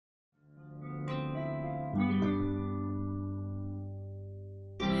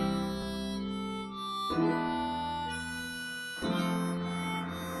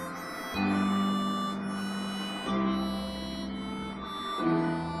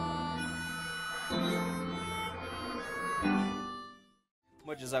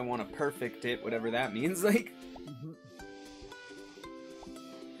Much as I want to perfect it, whatever that means, like...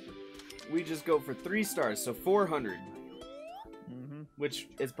 We just go for 3 stars, so 400. Which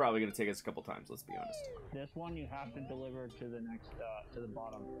is probably going to take us a couple times, let's be honest. This one you have to deliver to the next, to the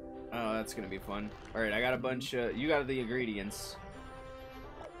bottom. Oh, that's going to be fun. Alright, I got a bunch, you got the ingredients.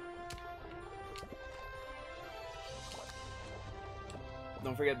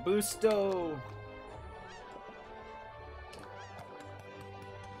 Don't forget Busto!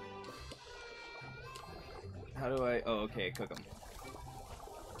 How do I... Oh, okay, cook them.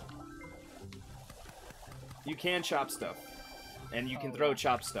 You can chop stuff. And you can throw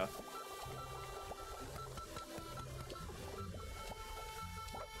chop stuff.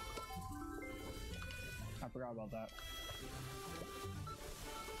 I forgot about that.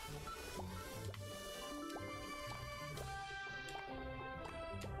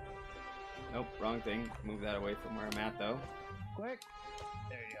 Nope, wrong thing. Move that away from where I'm at, though. Quick!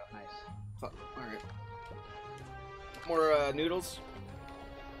 There you go, nice. Fuck, alright. More, noodles?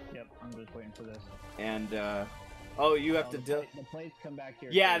 Yep, I'm just waiting for this. And, oh, you have to the plates come back here.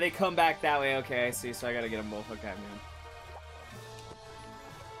 Yeah, they come back that way. Okay, I see. So I gotta get them both. Okay, man.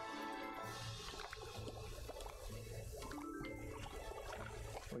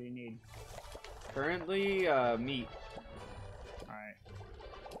 What do you need? Currently, meat. Alright.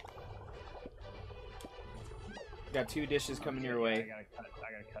 Got 2 dishes coming your way. I gotta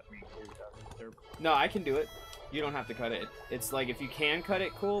cut meat too. No, I can do it. You don't have to cut it. It's like if you can cut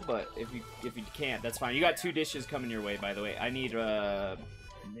it, cool. But if you can't, that's fine. You got 2 dishes coming your way, by the way. I need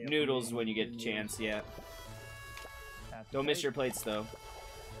noodles when you get a chance. Yeah. Don't miss your plates though.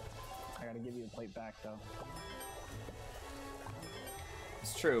 I gotta give you a plate back though.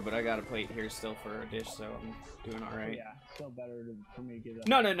 It's true, but I got a plate here still for a dish, so I'm doing all right. Yeah, still better for me to give that.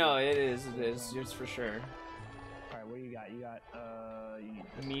 No, it is, just for sure. Alright, what do you got? You got, you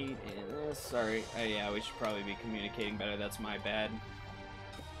need meat and this. Sorry. Yeah, we should probably be communicating better. That's my bad.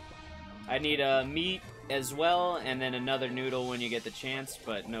 I need meat as well, and then another noodle when you get the chance,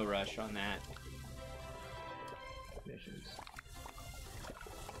 but no rush on that. dishes.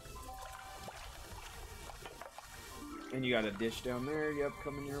 And you got a dish down there. Yep,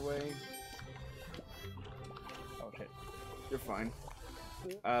 coming your way. Oh shit. You're fine.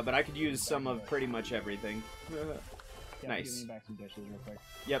 But I could use some of pretty much everything. Yeah, nice. Give me back some dishes real quick.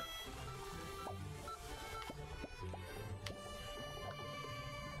 Yep.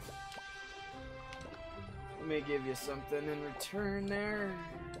 Let me give you something in return there.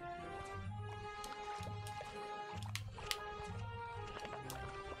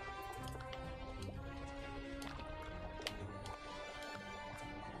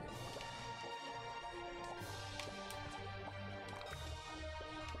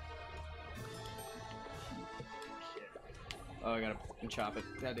 Oh, I gotta chop it.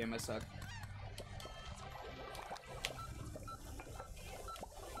 God damn, I suck.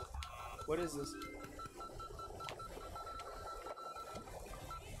 What is this?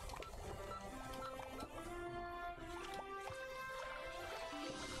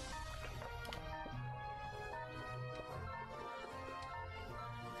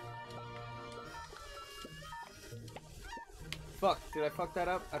 Fuck, did I fuck that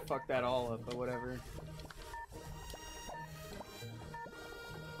up? I fucked that all up, but whatever.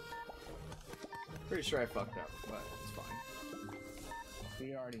 Pretty sure I fucked up, but it's fine.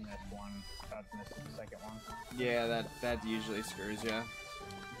 We already missed one. About to miss the second one. Yeah, that usually screws ya.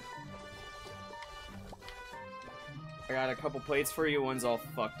 I got a couple plates for you. One's all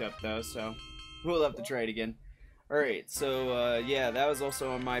fucked up though, so we'll have to try it again. Alright, so yeah, that was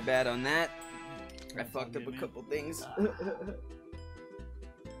also on my bad on that. I fucked up a couple things.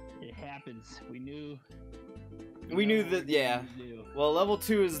 It happens. We knew that, yeah. Well, level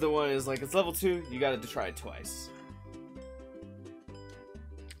 2 is the one, is like, it's level 2, you gotta try it twice.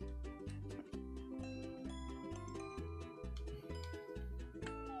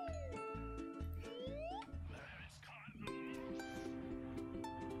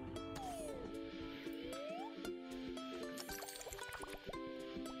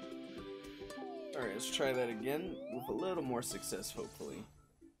 Alright, let's try that again with a little more success, hopefully.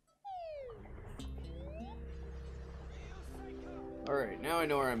 Alright, now I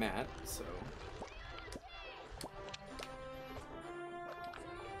know where I'm at, so...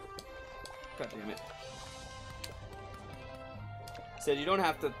 God damn it. Said you don't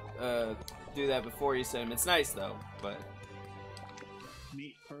have to do that before you set him. It's nice though, but...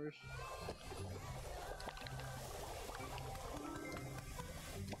 Meat first.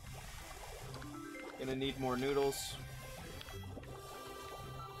 Gonna need more noodles.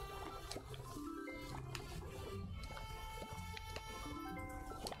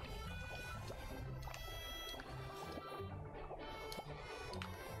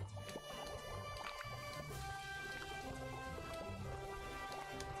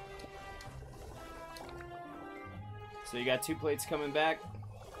 So you got 2 plates coming back,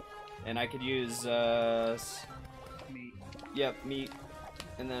 and I could use Meat. Yep, meat,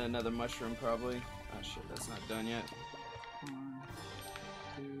 and then another mushroom probably. Oh shit, that's not done yet. 1,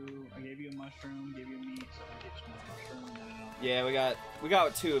 2. I gave you a mushroom, gave you a meat, so I get you a mushroom. And then Yeah, we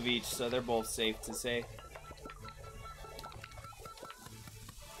got 2 of each, so they're both safe to say.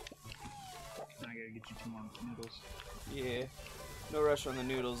 I gotta get you 2 more noodles. Yeah, no rush on the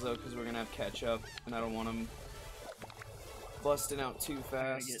noodles though, because we're gonna have ketchup, and I don't want them busting out too I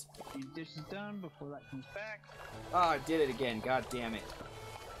gotta fast. get these dishes done before that comes back. Oh, I did it again. God damn it.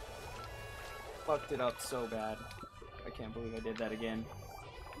 Fucked it up so bad. I can't believe I did that again.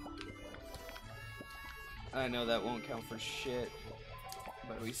 I know that won't count for shit,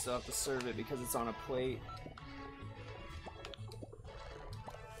 but we still have to serve it because it's on a plate.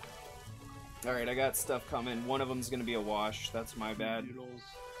 Alright, I got stuff coming. One of them's gonna be a wash. That's my bad. Noodles.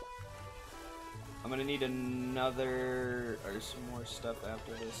 I'm gonna need another, or some more stuff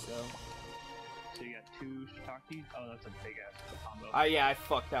after this, though. So you got 2 shiitakes? Oh, that's a big ass combo. Yeah, I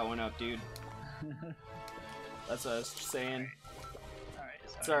fucked that one up, dude. That's what I was saying. Alright,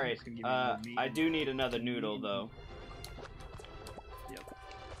 so It's alright. I'm just gonna give you more meat I and- do need another noodle, though. Yep.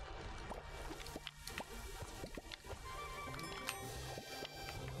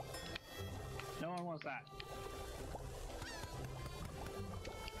 No one wants that.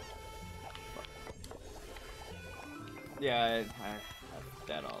 Yeah, I fucked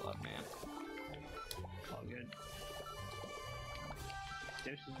that all up, man. All good.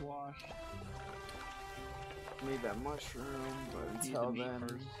 Dishes washed. Need that mushroom, but Need until the meat then,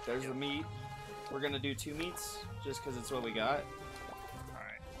 first. there's the Yep. meat. We're gonna do 2 meats, just because it's what we got.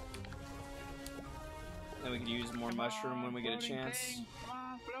 Alright. Then we can use more mushroom when we get a chance. Come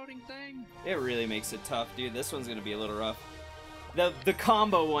on, floating thing! It really makes it tough, dude. This one's gonna be a little rough. The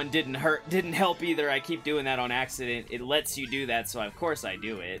combo one didn't help either. I keep doing that on accident. It lets you do that, so of course I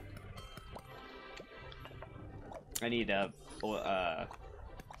do it. I need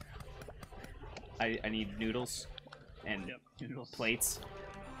I need noodles and Yep, noodles. plates.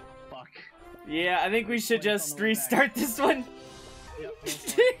 Fuck. Yeah, I think we should Plates just on the way back. restart this one. Yep, go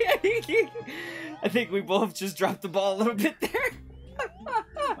for it. I think we both just dropped the ball a little bit there.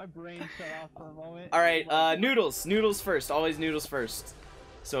 My brain shut off for a moment. Alright, noodles. Noodles first. Always noodles first.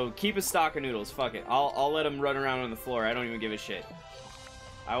 So keep a stock of noodles. Fuck it. I'll let them run around on the floor. I don't even give a shit.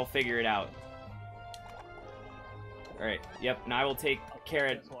 I will figure it out. Alright, yep. Now I will take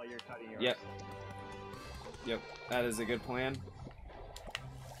carrot. That's while you're cutting yours. Yep. Yep, that is a good plan.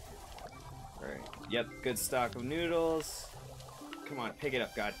 Alright, yep. Good stock of noodles. Come on, pick it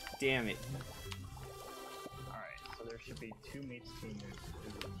up. God damn it. Alright, so there should be 2 meats to use.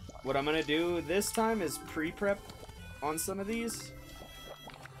 What I'm gonna do this time is pre-prep on some of these.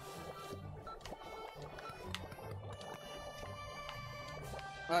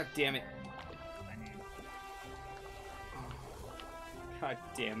 God damn it. I need God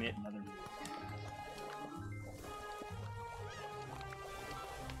damn it. another meat.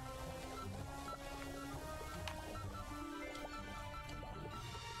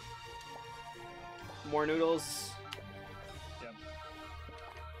 More noodles. Yep.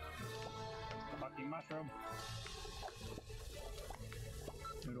 Fucking mushroom.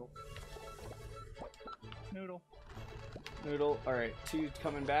 Noodle. Noodle. Noodle. Alright, 2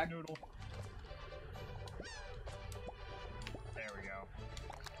 coming back. Noodle. There we go.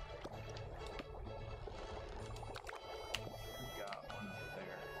 We got one up there.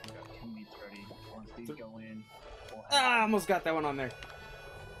 We got 2 meats ready. Once these go in, we'll have Ah, almost got that one on there.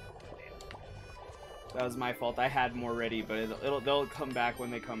 That was my fault. I had more ready, but they'll come back when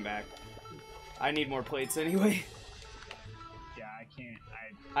they come back. I need more plates anyway. Yeah, I can't.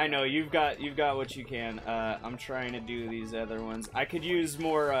 I know you've got what you can. I'm trying to do these other ones. I could use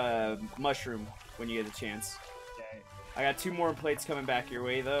more mushroom when you get a chance. Okay. I got 2 more plates coming back your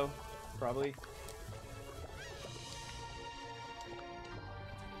way though, probably.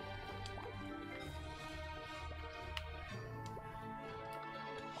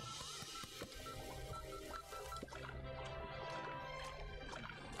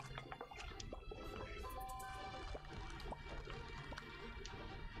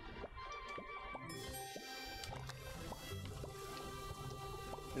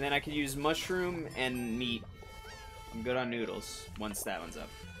 And then I could use mushroom and meat. I'm good on noodles once that one's up.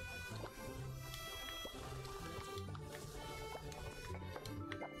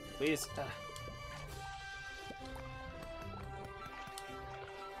 Please.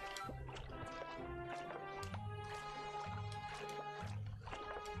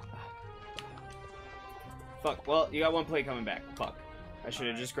 Fuck. Well, you got 1 plate coming back. Fuck. I should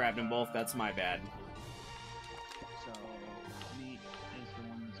have just grabbed them both. That's my bad. So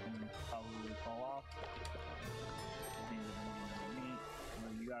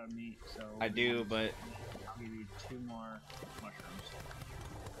meat, so... I do, but... I'll give you 2 more mushrooms.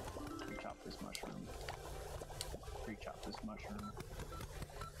 Re-chop this mushroom. Re-chop this mushroom.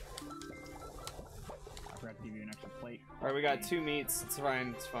 I forgot to give you an extra plate. Alright, we got 2 meats. It's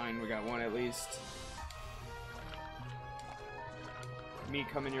fine, it's fine. We got 1 at least. Meat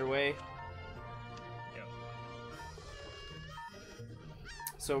coming your way. Yep.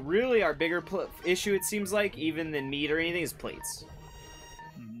 So really our bigger issue, it seems like, even than meat or anything, is plates.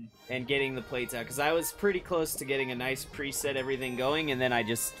 And getting the plates out, because I was pretty close to getting a nice preset everything going, and then I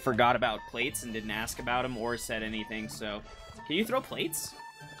just forgot about plates and didn't ask about them or said anything, so... Can you throw plates?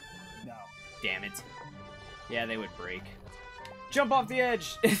 No. Damn it. Yeah, they would break. Jump off the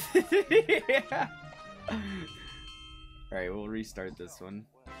edge! Yeah. Alright, we'll restart this one.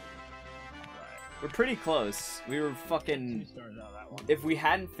 We're pretty close. We were fucking... If we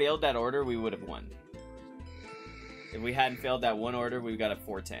hadn't failed that order, we would have won. If we hadn't failed that one order, we've got a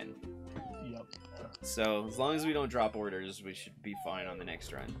 410. Yep. So, as long as we don't drop orders, we should be fine on the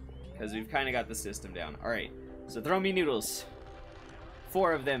next run. Because we've kind of got the system down. Alright, so throw me noodles.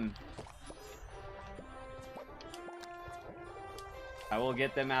 4 of them. I will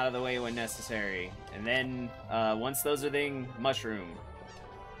get them out of the way when necessary. And then, once those are thing, mushroom.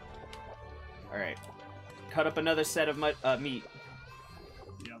 Alright. Cut up another set of meat.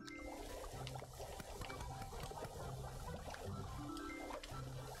 Yep.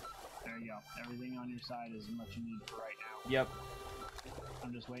 There you go. Everything on your side is what you need for right now. Yep.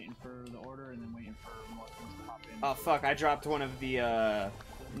 I'm just waiting for the order and then waiting for more things to pop in. Oh fuck, I dropped one of the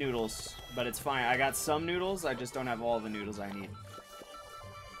noodles, but it's fine. I got some noodles, I just don't have all the noodles I need.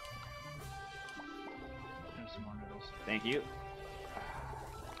 There's some more noodles. Thank you.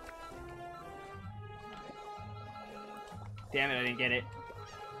 Damn it, I didn't get it.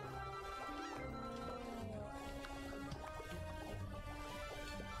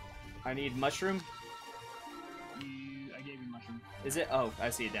 I need mushroom. I gave you mushroom. Is it? Oh, I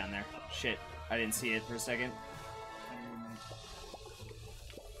see it down there. Shit, I didn't see it for a second.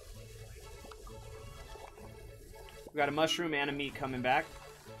 We got a mushroom and a meat coming back.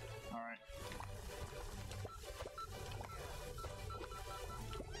 Alright.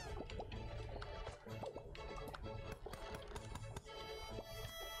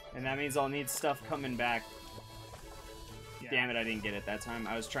 And that means I'll need stuff coming back. Yeah. Damn it, I didn't get it that time.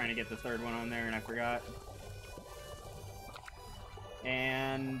 I was trying to get the 3rd one on there and I forgot.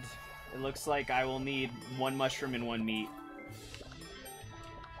 And it looks like I will need 1 mushroom and 1 meat.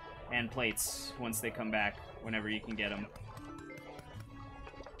 And plates once they come back, whenever you can get them.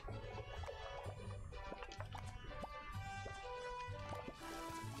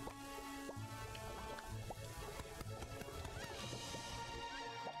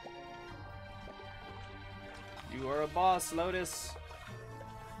 You are a boss, Lotus.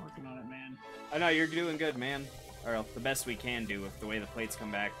 Working on it, man. I know, you're doing good, man. Or the best we can do with the way the plates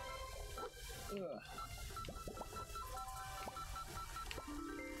come back. Ugh.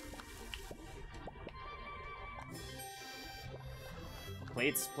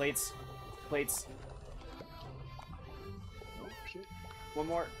 Plates, plates, plates. Oh, shit. 1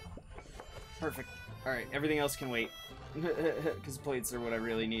 more. Perfect. Alright, everything else can wait. Because plates are what I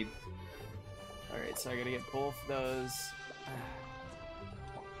really need. Alright, so I gotta get both those.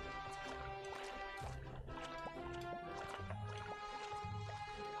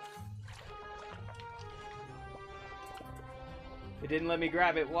 It didn't let me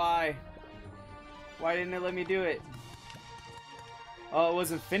grab it. Why? Why didn't it let me do it? Oh, it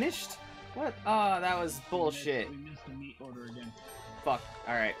wasn't finished? What? Oh, that was bullshit. We missed the meat order again. Fuck.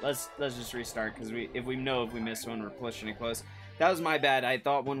 Alright, let's just restart, because if we missed one, we're pushing it close. That was my bad. I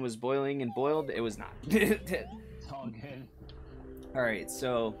thought one was boiling and boiled. It was not. It's all good. Alright,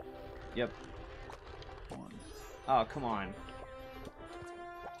 so... Yep. 1, Oh, come on.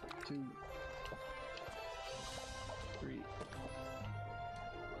 2, 3,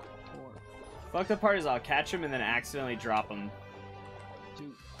 4, Fucked up part is I'll catch him and then accidentally drop him.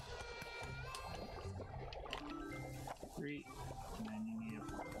 2, 3, and then you need a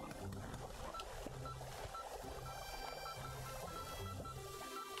 4th one.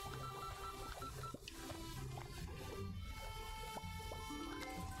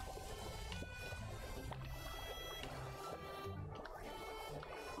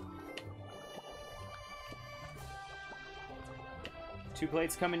 Two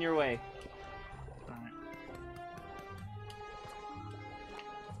plates coming your way. Alright.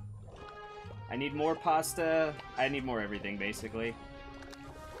 I need more pasta. I need more everything, basically.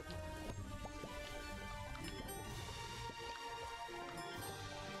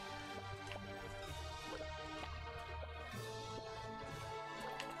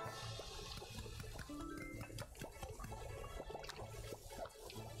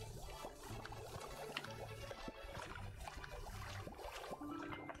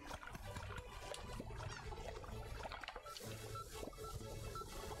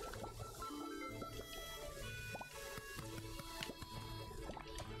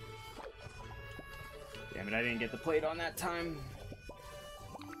 Damn it, I didn't get the plate on that time.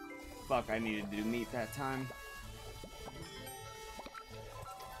 Fuck, I needed to do meat that time.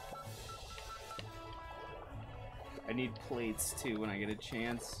 I need plates too when I get a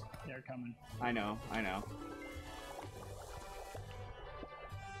chance. They're coming. I know, I know.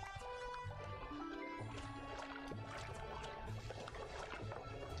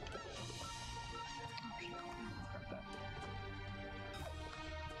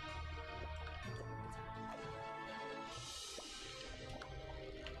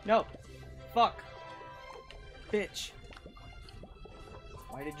 No! Fuck! Bitch!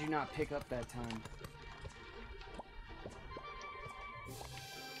 Why did you not pick up that time?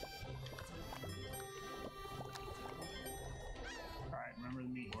 Alright, remember the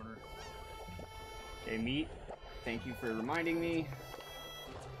meat order. Okay, meat. Thank you for reminding me.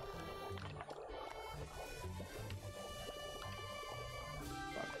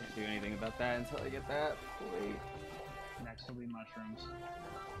 Fuck, can't do anything about that until I get that plate. Next will be mushrooms.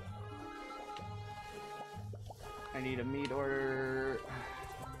 I need a meat order.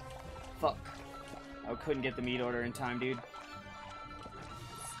 Fuck. I couldn't get the meat order in time, dude.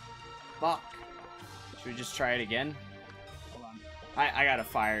 Fuck. Should we just try it again? Hold on. I got a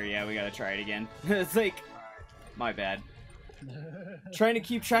fire, yeah, we gotta try it again. It's like, my bad. Trying to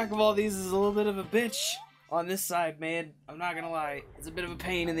keep track of all these is a little bit of a bitch on this side, man. I'm not gonna lie. It's a bit of a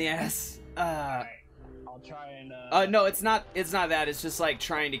pain in the ass. Alright. I'll try and no, it's not that. It's just like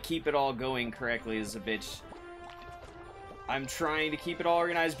trying to keep it all going correctly is a bitch. I'm trying to keep it all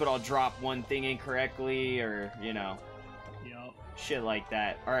organized, but I'll drop one thing incorrectly or, you know, Yup. shit like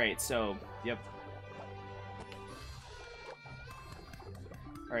that. Alright, so, yep.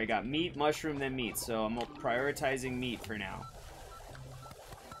 Alright, got meat, mushroom, then meat. So I'm prioritizing meat for now.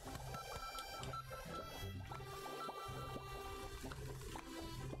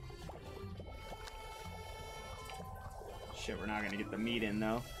 Shit, we're not gonna get the meat in,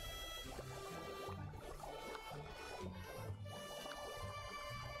 though.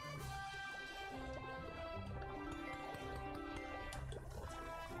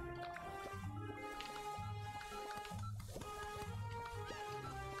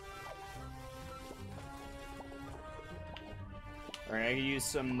 Alright, I can use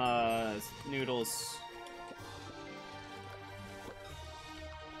some noodles.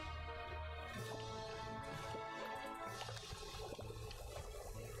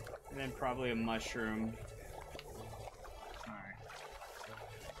 And then probably a mushroom. Alright.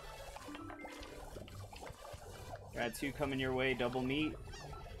 Got two coming your way, double meat.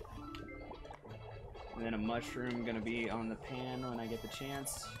 And then a mushroom gonna be on the pan when I get the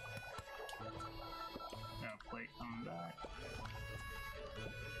chance. Got a plate coming back.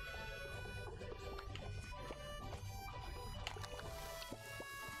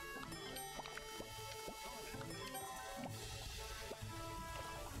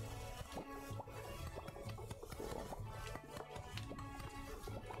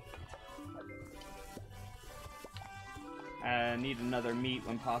 I need another meat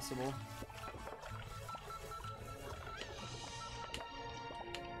when possible.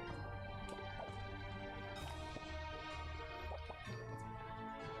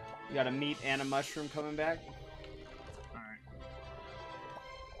 You got a meat and a mushroom coming back? Alright.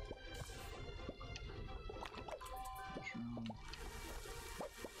 Mushroom.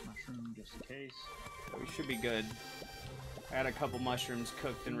 Mushroom, just in case. We should be good. I got a couple mushrooms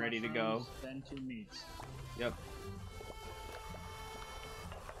cooked and ready to go. Then two meats. Yep.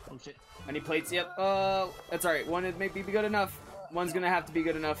 Oh shit. Any plates? Yep. That's alright. One may be good enough. One's gonna have to be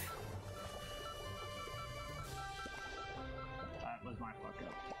good enough. That was my fuck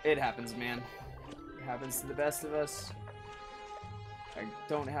up. It happens, man. It happens to the best of us. I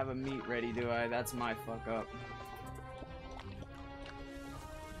don't have a meat ready, do I? That's my fuck up.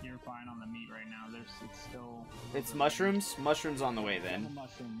 You're fine on the meat right now. It's still... It's mushrooms? Mushrooms on the way then.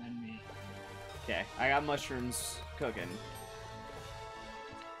 Mushroom, then meat. Okay, I got mushrooms cooking.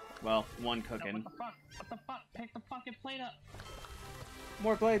 Well, one No, cooking. what the fuck? What the fuck? Pick the fucking plate up!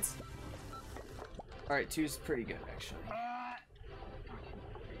 More plates! Alright, two's pretty good, actually.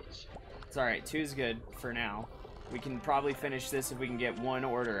 It's alright, two's good for now. We can probably finish this if we can get one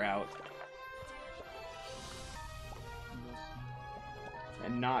order out.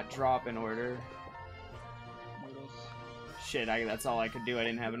 And not drop an order. Shit, that's all I could do. I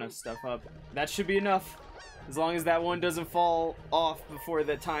didn't have enough stuff up. That should be enough. As long as that one doesn't fall off before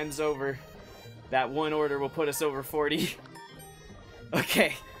the time's over. That one order will put us over 40.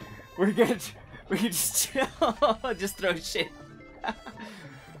 Okay, we're good. We can just chill. Just throw shit.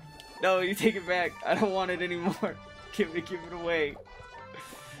 No, you take it back. I don't want it anymore. Give it away.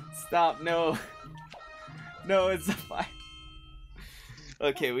 Stop, no. No, it's fine.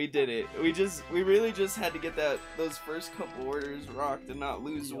 Okay, we did it. We really just had to get those first couple orders rocked and not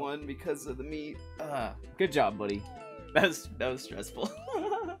lose one because of the meat. Good job, buddy. That was stressful.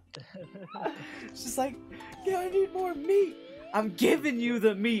 It's just like, yeah, I need more meat. I'm giving you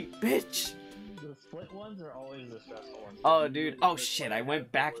the meat, bitch. The split ones are always the stressful ones. Oh, dude. Oh, shit. I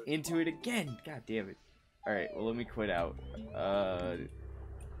went back into it again. God damn it. Alright, well, let me quit out.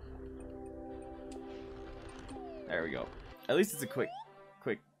 There we go. At least it's a quick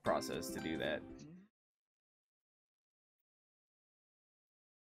process to do that.